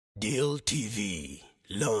Deal TV,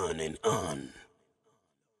 learn and earn.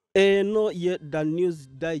 No yet the news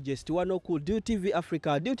digest wano ku Deal TV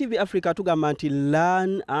Africa. Deal TV Africa tugamba nti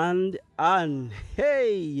learn and earn.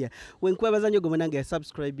 Hey, wenkwebaza nnyo gwe nange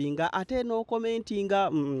subscribinga ate no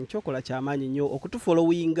commentinga chokola kyamaanyi nnyo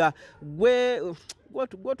okutufollowinga gwe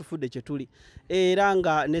tufudde kye tuli era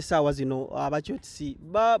nga n'essaawa zino abakyotisi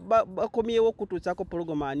bakomyewo okutuusaako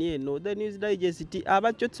pologomani eno the news digest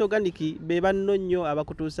abakyotisi organic be banno nnyo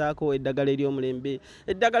abakutuusaako eddagala ery'omulembe,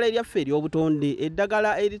 eddagala eryaffe ery'obutonde,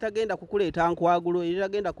 eddagala eritagenda kukuleeta nkwagulo,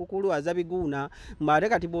 eritagenda kukulwaza biguuna ate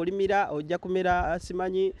kati bw'olimira ojja kumera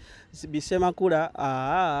simanyi bisemakula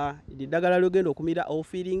eddagala ly'ogenda okumira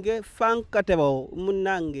ofiiringe fankatable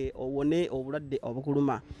munnange owone obulwadde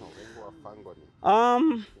obukuluma.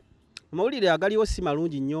 Amawulire agaliwo si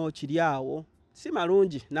malungi nnyo kiri awo, si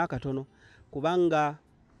malungi n'akatono kubanga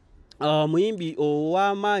muyimbi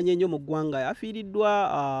ow'amaanyi ennyo mu ggwanga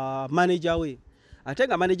yafiiriddwa manager we, ate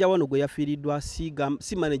nga manager wano gwe yafiiriddwa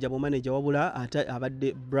si manager bu manager wabula ate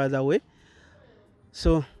abadde brother we.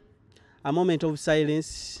 So a moment of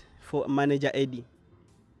silence for manager Eddie.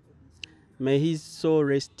 May his soul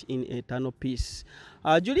rest in eternal peace.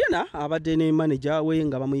 Juliana abadde ne manager we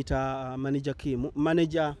nga bamuyita manager Kim,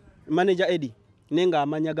 manager Eddie nenga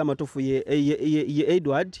amanya gamatufu ye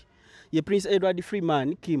Edward, ye Prince Edward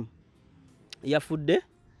Freeman Kim yafudde.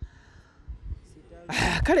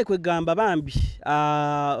 Kale kwegamba bambi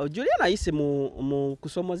Juliana ayise mu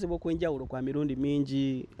kusomozebwa kw'enjawulo kwa mirundi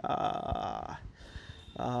mingi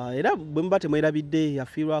era bwe muba temwerabidde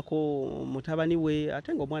yafiirwako mutabani we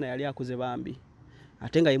ate nga omwana yali akuze bambi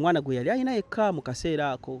ate nga ye mwana gwe yali alina yekka mu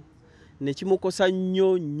kaseera ako nekimukosa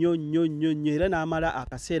nnyo era n'amala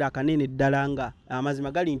akaseera akanene ddala nga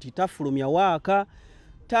amazima gali nti tafulumya waaka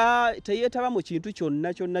teyeetaba mu kintu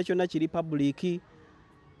kyonna kiri public.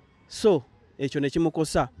 So ekyo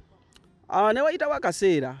nekimukosa ne wayitawo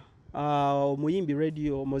akaseera omuyimbi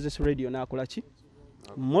radio Moses Radio n'akola ki?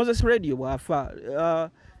 Moses Radio bwafa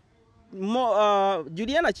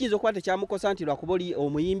Juliana kiyinza okuba tekyamukosa nti lwakuba oli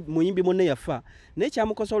omuyimbi munne yafa naye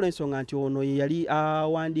kyamukosa olw'ensonga nti ono ye yali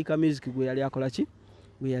awandiika music gwe yali akola ki?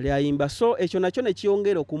 Gwe yali ayimba. So ekyo nakyo ne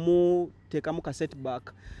kiyongera okumuteekamu ka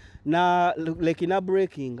setback na lekina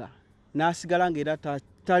breakinga n'asigala ng'era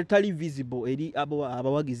tali visible eri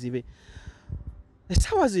abawagizi be.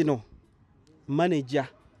 Essaawa zino manager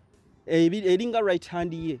eringa right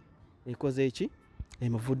hand ye ekoze eki?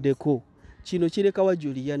 Emuvuddeko. Kino kirekawa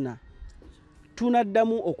Juliana.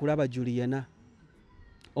 Tunaddamu okulaba Juliana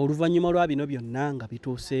oluvannyuma lwa bino byonna nga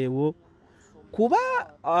bituuseewo kuba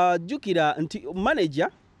jjukira nti manager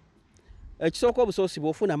ekisooka obusoosi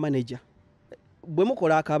bw'ofuna manager bwe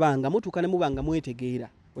mukola akabanga mutuuka ne muba nga mwetegeera,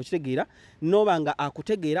 okitegeera n'oba nga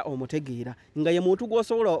akutegeera omutegeera nga ye muntu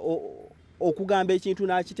gw'osobola okugamba ekintu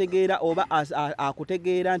n'akitegeera oba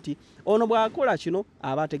akutegeera nti ono bw'akola kino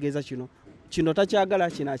aba ategeeza kino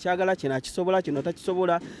takyagala, kino akyagala, kino akisobola, kino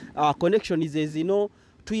takisobola. Connection ze zino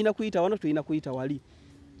tuyina kuyita wano, tuyina kuyita wali.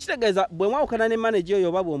 Kitegeeza bwe mwawukana ne manager oyo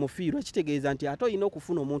oba bw'omufiirwa kitegeeza nti ate oyina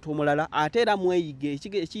okufuna omuntu omulala ate era mweyige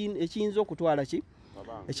ekiyinza okutwala ki?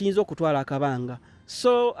 Ekiyinza okutwala akabanga.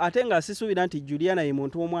 So ate nga sisuubira nti Juliana ye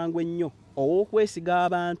muntu omwangu ennyo ow'okwesiga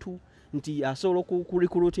abantu nti asobola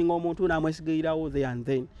okurecruitinga omuntu n'amwesigayirawo there and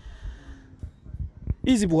then.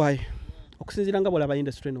 Easy boy okusinziira nga bw'olaba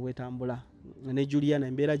industry eno wetambula ne Juliana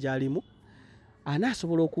embeera gy'alimu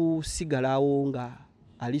anaasobola okusigalawo nga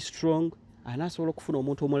ali strong, anaasobola okufuna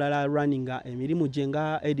omuntu omulala runninga emirimu gye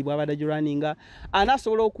nga Eddie bw'abadde girunninga,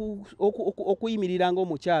 anaasobola okuyimirira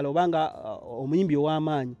ng'omukyala oba nga omuyimbi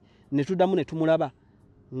ow'amaanyi ne tuddamu ne tumulaba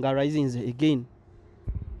nga risings again.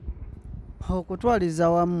 Okutwaliza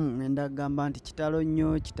wamu endagamba nti kitalo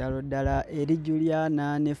nnyo, kitalo ddala eri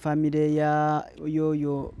Juliana ne famire ya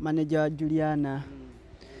yoyo manager Juliana,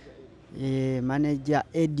 manager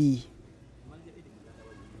Eddie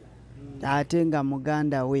ate nga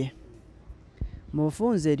muganda we.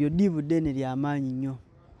 Mufunze eryo ddibu ddene ly'amaanyi nnyo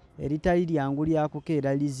eritali lyangu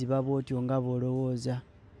lyakukeera liziba bw'otyo nga bw'olowooza.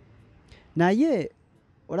 Naye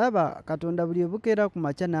olaba Katonda buli ebukeera ku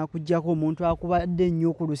makya n'akuggyako omuntu akubadde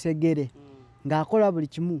ennyo ku lusegere ng'akola buli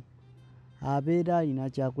kimu abeera alina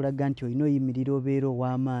kyakulaga nti olina oyimirira obeera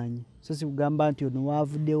ow'amaanyi. So si kugamba nti ono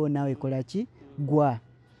waavuddewo naawe kola ki? Gwa.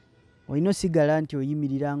 Olina osigala nti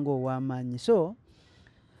oyimirira ng'ow'amaanyi. So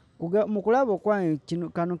mu kulaba okwange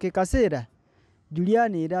kano ke kaseera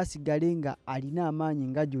Juliana era asigale nga alina amaanyi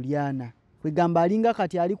nga Juliana. Kwegamba alinga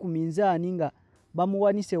kati ali ku minzaani nga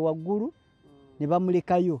bamuwanise waggulu ne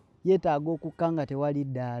bamulekayo yeetaaga okukka nga tewali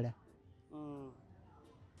ddaala.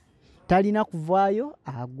 Talina kuvaayo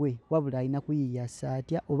agwe wabula alina kuyiiya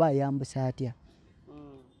atya oba ayambusa atya.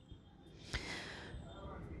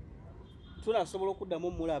 tunasobola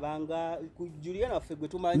okuddamu mulabanga ku Juliana ffe gwe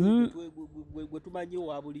tumanyi gwe tumanyi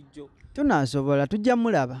wa bulijjo. Tunasobola tujja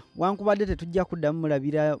mulaba wankubadde tetujja kuddamu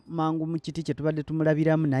mulabira mangu mu kiti kye tubadde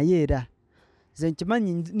tumulabiramu naye era nze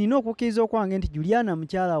nkimanyi nina okukkiriza okwange nti Juliana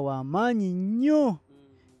mukyala wa maanyi nnyo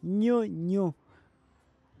nnyo nnyo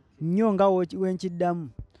nnyo nga wenkiddamu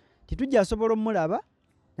titujja sobola omulaba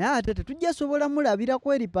naye ate tetujja sobola mulabira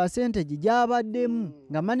ku eri percentage gy'abaddemu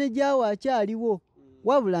nga maneja we akyaliwo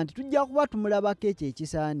wabula nti tujja kuba tumulabako ekyo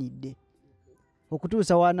ekisaanidde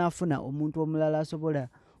okutuusa wanaafuna omuntu omulala asobola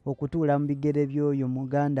okutuula mu bigere by'oyo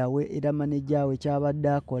muganda we era maneja we kyabadde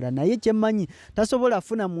akola naye kyemmanyi tasobola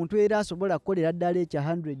funa muntu era asobola kukolera ddala ekya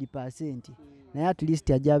 100% naye at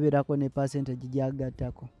least ajja abeerako ne percentage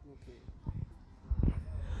gy'agattako.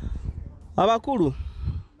 Abakulu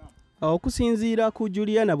okusinziira ku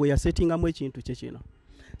Juliana bwe yasettingamu ekintu kye kino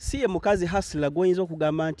si ye mukazi hasila gwoyinza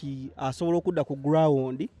okugamba nti asobola okudda ku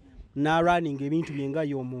ground n'arunning ebintu bye nga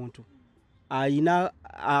y'omuntu ayina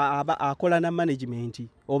akola na management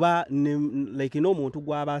oba like n'omuntu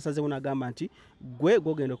gw'aba asazeewo n'agamba nti gwe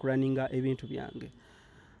gogenda okuraninga ebintu byange.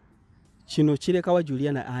 Kino kirekawa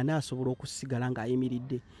Juliana anaasobola okusigala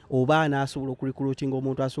ng'ayimiridde oba anaasobola okurecruitinga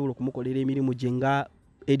omuntu asobola okumukolera emirimu gye nga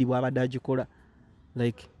Edi bw'abadde agikola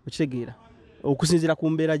like okitegeera okusinziira ku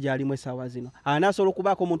mbeera gy'alimu essaawa zino anaasobola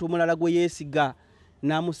okubaako omuntu omulala gwe yeesiga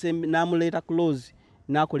n'amuleeta close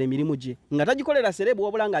n'akola emirimu gye nga tagikolera serebu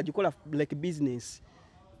wabula ng'agikola like business.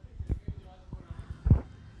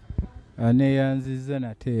 Aneeyanzizza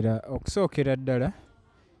nate era okusookera ddala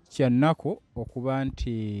kya nnaku okuba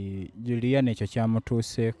nti Juliana ekyo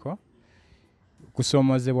kyamutuuseeko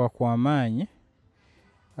kusoomozebwa kw'amaanyi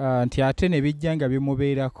nti ate ne bijja nga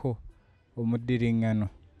bimubeerako omuddiriŋŋano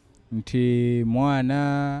nti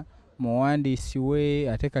mwana muwandiisi we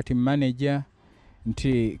ate kati manager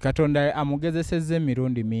nti Katonda amugezesezza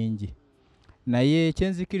emirundi mingi naye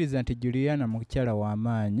kyenzikiriza nti Juliana mukyala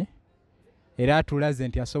w'amaanyi era atulaze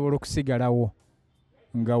nti asobola okusigalawo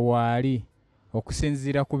nga waali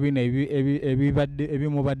okusinziira ku bino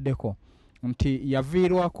ebimubaddeko nti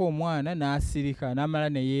yaviirwako omwana n'asirika n'amala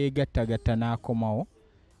ne yeegattagatta n'akomawo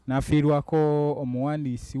n'afiirwako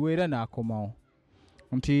omuwandiisi we era n'akomawo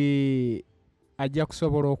nti ajja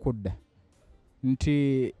kusobola okudda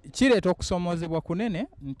nti kireeta okusomoozebwa kunene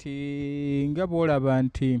nti nga bw'olaba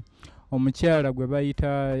nti omukyala gwe bayita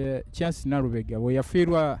Chance Nalubega bwe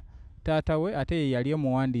yafiirwa taata we ate ye yali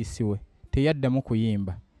omuwandiisi we teyaddamu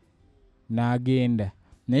kuyimba n'agenda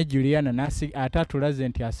naye Juliana ate atulaze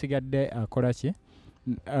nti asigadde akola ki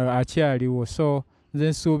akyaliwo so nze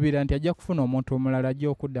nsuubira nti ajja kufuna omuntu omulala ajja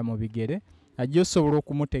okudda mu bigere ajja osobola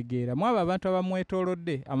okumutegeera mu abo abantu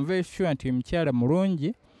abamwetoolodde I'm sure nti mukyala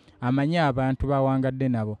mulungi amanyi abantu bawangadde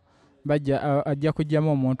nabo ajja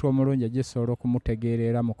kujjamu omuntu omulungi ajja osobola okumutegeera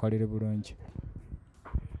era mukolere bulungi.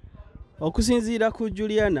 Okusinziira ku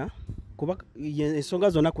Juliana kuba ensonga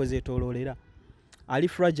zonna kwe zeetooloolera ali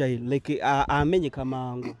fragile like amenyeka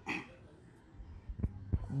mangu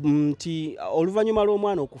nti oluvannyuma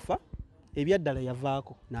lw'omwana okufa ebyaddala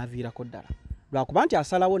yavaako n'aviirako ddala lwakuba nti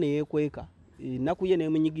asalawo ne yeekweka ennaku ye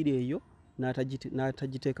n'emunyigira eyo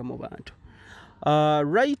n'atagiteeka mu bantu.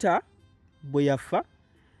 Writer bwe yafa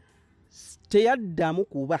teyaddamu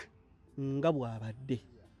kuba nga bw'abadde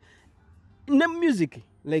ne music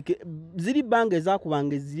like ziri banga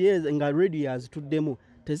ezakubanga eziye nga radio yazituddemu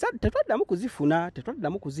tetwaddamu kuzifuna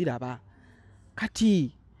tetwaddamu kuziraba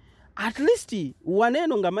kati at least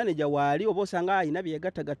waneeno nga manager waali oba osanga ayina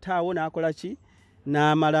byegattagattaawo n'akola ki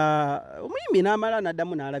n'amala omuyimbi n'amala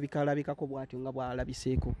n'addamu n'alabikako bw'atyo nga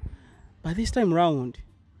bw'alabiseeko but this time round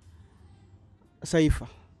Saifa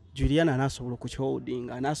Juliana anasobola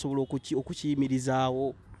okukyodinga anasobola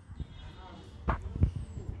okukiyimirizaawo.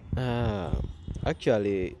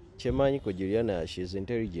 Actually kyemanyi ko Juliana she's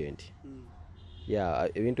intelligent. Yeah,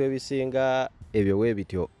 ebintu ebisinga ebyo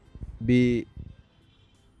webityo bi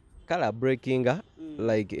color breaking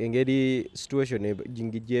like engeri situation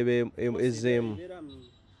jingijebe ezem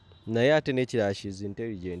naye ate nekira she's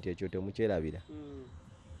intelligent ekyo temukyerabira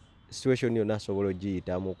situation yonna asobola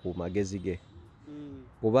ogiyitamu ku magezi ge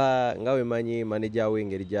kuba nga wemanyi manager we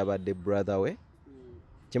engeri gyabadde brother we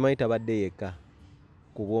kimanyi tabadde yekka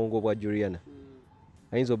ku bwongo bwa Juliana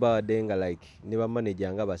ayinza oba wadde nga like ne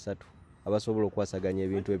bamanager nga basatu abasobola okwasaganya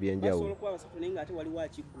ebintu ebyenjawulo ate waliwo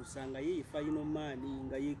akiggusa nga ye final man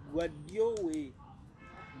nga yeggwaddyowe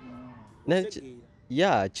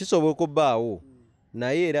ya kisobola okubbaawo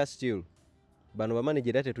naye era still bano bamanager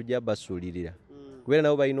era tetujja basuulirira kubeera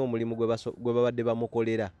nabo balina omulimu gwe babadde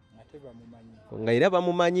bamukolera nga era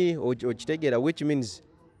bamumanyi okitegeera which means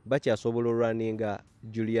bakyasobola olwaninga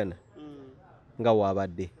Juliana nga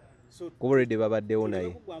waabadde kuba already babaddewo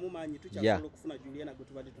naye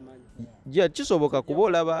ja kisoboka kuba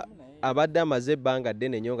olaba abadde amaze ebbanga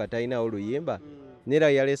ddene nnyo nga talinawo luyimba nera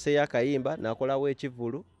yaleseyo akayimba n'akolawo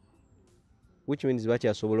ekivulu which means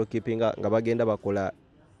bakyasobola okipinga nga bagenda bakola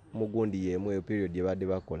mugundi yemu eyo period yebadde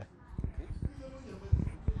bakola.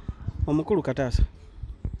 Omukulu Kataasa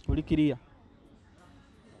olikiriya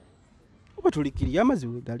oba tulikiriya amazi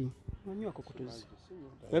wegali anywako kutuzi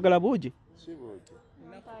wegala buugi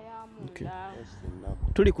okay.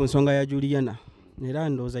 Tuli ku nsonga ya Juliana era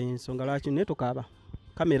ndooza y'ensonga lwaki naye tokaaba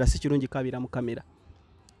kamera si kirungi kabira mu kamera.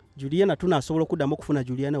 Juliana tunasobola okuddamu okufuna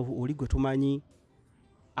Juliana oli gwe tumanyi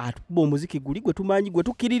atuba omuziki guli gwe tumanyi gwe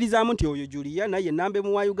tukiririzaamu nti oyo Juliana ye nambe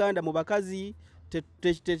mu wa Uganda mu bakazi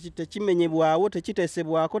tekimenyebwawo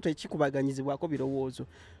tekiteesebwako tekikubaganyizibwako birowoozo.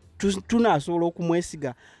 Tunasobola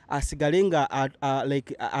okumwesiga asigale nga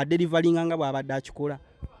like adelivalinga nga bw'abadde akikola.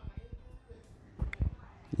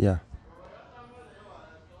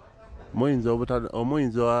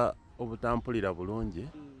 Omuyinza obutampulira bulungi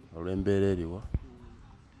olw'embeera eriwo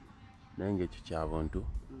naye ng'ekyo kya buntu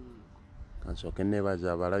kansooke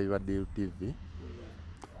neebaza abalabi ba DLTV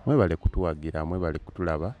mwebale kutuwagira mwebale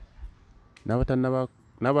kutulaba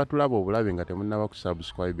n'abatulaba obulabi nga temunnaba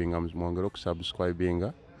kusubscribinga mwongere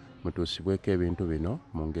okusubscribinga mutuusibweko ebintu bino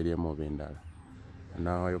mu ngeri emu oba endala.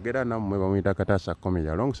 Nayogera nammwe bamuyita Kataasa Comedy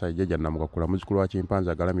alongside Jjajja Namukakula muzzukulu wa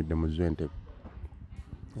Kimpanze agalamidde mu Zwentebe.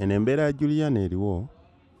 Eno embeera ya Juliana eriwo.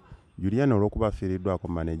 Juliana olw'okuba afiiriddwako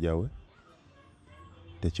maneja we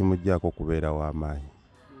tekimuggyako kubeera w'amaanyi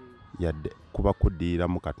yadde kuba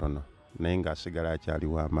kuddiiramu katono naye ng'asigala akyali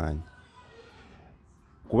w'amaanyi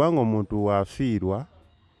kubanga omuntu waafiirwa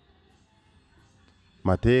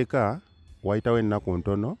mateeka wayitawo ennaku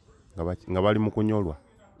ntono nga bali mu kunyolwa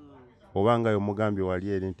oba nga omugambye wali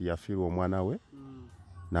eri nti yafiirwa omwana we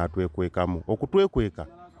n'atwekwekamu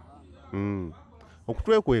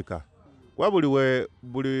okutwekweka kuba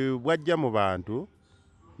buli bwajja mu bantu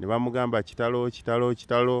ne bamugamba kitalo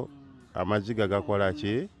amaziga gakola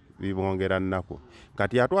ki bibongera nnaku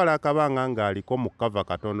kati atwala akabanga ng'aliko mu kava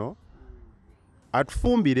katono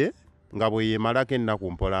atufumbire nga bwe yeemalako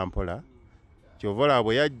ennaku mpolampola kyovola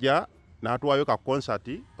bwe yajja n'atwayo ka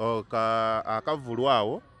konsati akavulu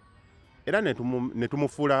awo era ne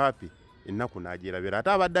tumufuula happy ennaku n'agyerabira ate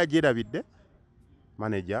abadde agyerabidde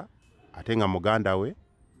maneja ate nga muganda we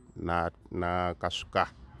n'akasuka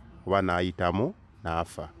kuba n'ayitamu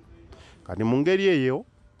n'afa. Kati mu ngeri eyo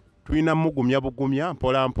tulina mugumya bugumya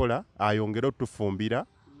mpola ayongera otufumbira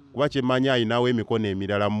kuba kyemmanyi ayinawo emikono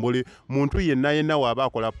emirala mbuli muntu yenna waaba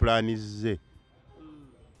akola pulaani ze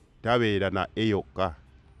tabeera na A yokka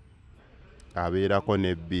abeerako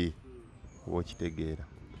ne B okitegeera.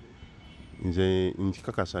 Nze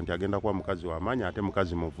nkikakasa nti agenda kuba mukazi w'amaanyi ate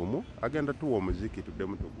mukazi muvumu agenda tuwa omuziki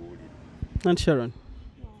tuddemu tuguwulira. Nanti Sharon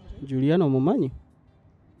Juliana omumanyi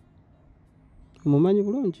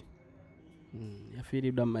bulungi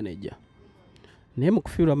yafiiriddwa manager naye mu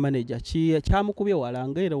kufiirwa manager kyamukubye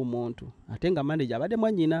walanga era omuntu ate nga manager abadde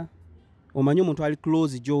mwanyina omanyi omuntu ali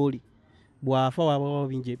close gy'oli bw'afa wabawo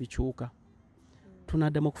bingi ebikyuka.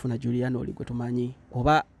 Tunaddamu okufuna Juliana oli gwe tumanyi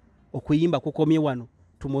oba okuyimba kukomye wano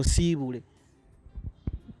tumusiibule.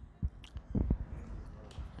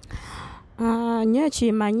 Nnyo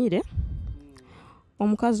ekimanyire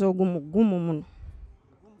omukazi ogwo mugumu muno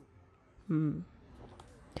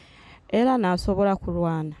era n'asobola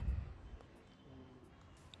kulwana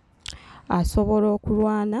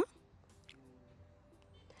okulwana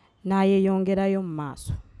n'ayeyongerayo mu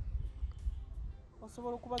maaso.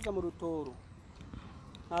 Osobola okubaza mu Lutooro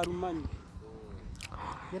alumanyi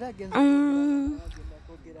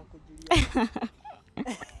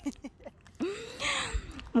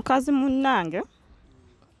mukazi munnange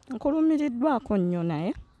nkulumiriddwako nnyo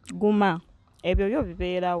naye guma ebyo byo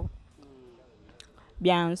bibeerawo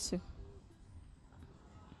byansi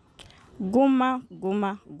guma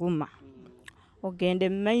ogende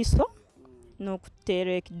mu maiso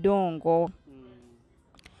n'okuteera ekidongo.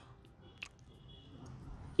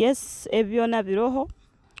 Yes ebyona biroho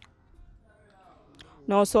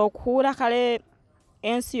n'osooka okuhuula kale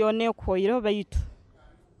ensi yonna ekwoyiro baitu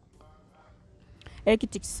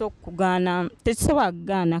ekiti tekisobola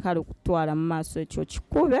kugaana kale okutwala mu maaso ekyo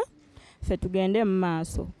kikube ffe tugende mu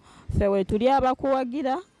maaso ffe weetuli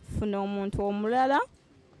abakuwagira funa omuntu omulala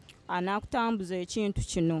anaakutambuza ekintu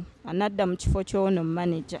kino anadda mu kifo ky'ono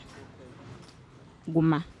manager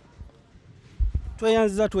guma.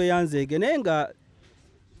 Tweyanzeege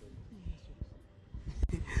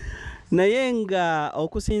naye nga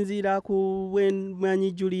okusinziira ku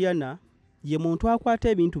bwemanyi Juliana ye muntu akwata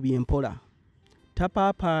ebintu byempola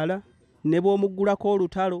tapaapaala ne bw'omuggulako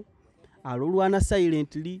olutalo alulwana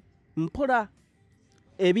silently mpola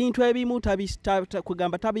ebintu ebimu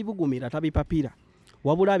kugamba tabibugumira tabipapira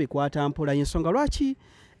wabula abikwata mpola y'ensonga lwaki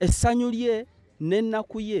essanyu lye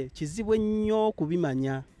n'ennaku ye kizibu ennyo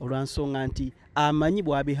kubimanya olwansonga nti amanyi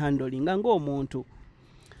bw'abihandolinga ng'omuntu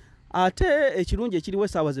ate ekirungi ekiriwo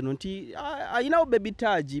essaawa zino nti ayinawo baby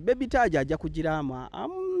tagi ajja kugiraama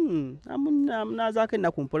nazaako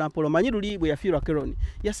ennaku mpolampola omanyi luli bwe yafiirwa Keron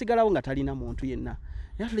yasigalawo nga talina muntu yenna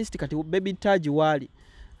at least kati baby tagi waali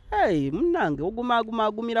munnange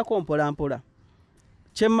ogumaagumirako mpolampola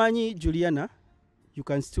kyemmanyi Juliana you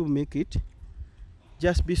can still make it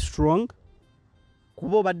just be strong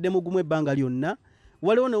kuba obadde mugumu ebbanga lyonna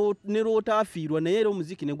waliwo ne lwotaafiirwa naye era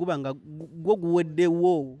omuziki ne guba nga gwo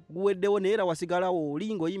guweddewo naye era wasigalawo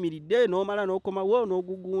oli ng'oyimiridde n'omala n'okomawo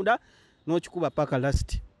n'ogugunda n'okikuba paka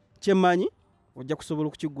lasti kyemmanyi ojja kusobola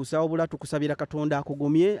okukiggusa obula tukusabira Katonda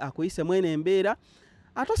akugumye akuyise mwene embeera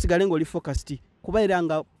ate osigale ng'oli focused kuba era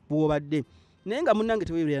nga bw'obadde naye nga munnange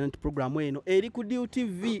teweeberera nti programu eno eri ku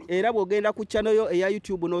DTV era bw'ogenda ku channel yo eya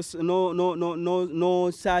YouTube no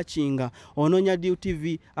searchinga onoonya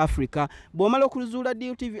DTV Africa bw'omala okuzuula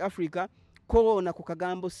DTV Africa koona ku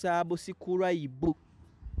kagambo subscribe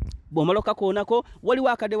bw'omala okakoonako waliwo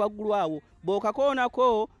akade waggulu awo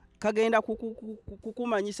bw'okakoonako kagenda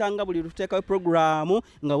kukumanyisa nga buli luteekayo programu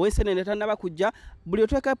nga weesenene tannaba kujja buli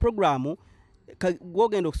luteekayo programu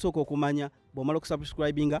gwogenda okusooka okumanya bw'omala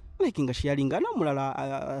okusubscribinga makinga sharinga n'omulala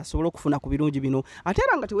asobola okufuna ku birungi bino ate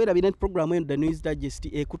era nga teweerabira nti programu eno The News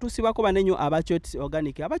Digest kutuusibwako banenyo abakyotsi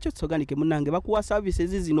organic munnange bakuwa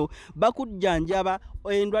services zino bakujjanjaba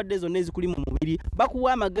endwadde zonna ezikuli mu mubiri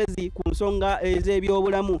bakuwa amagezi ku nsonga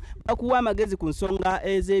ez'ebyobulamu bakuwa amagezi ku nsonga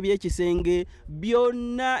ez'ebyekisenge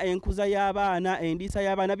byonna enkuza y'abaana endiisa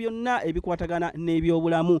y'abaana byonna ebikwatagana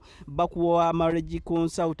n'ebyobulamu bakuwa marriage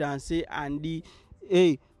consultancy and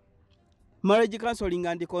marriage counseling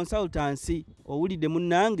and consultancy owulidde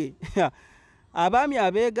munnange abaami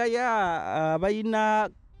abeegaya abalina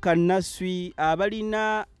kannaswi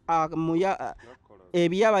abalina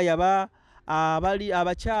ebyabayaba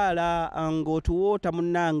abakyala ng'otuwoota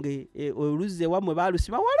munnange oluzze wamwe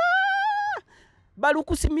baalusima wala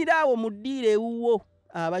balukusimirawo mu ddiiro ewuwo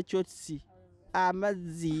abakyotsi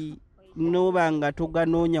amazzi noba nga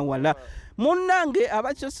toganoonya wala munnange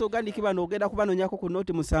abakyotsi organic bano ogenda kubanoonyako ku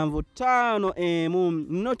nooti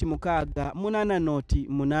 75 nooti 6 8 nooti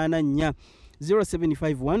 84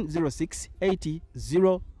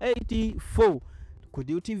 0751068084 ku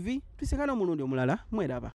DTV tusekana omulundi omulala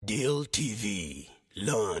mweraba DTV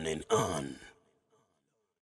learn and earn.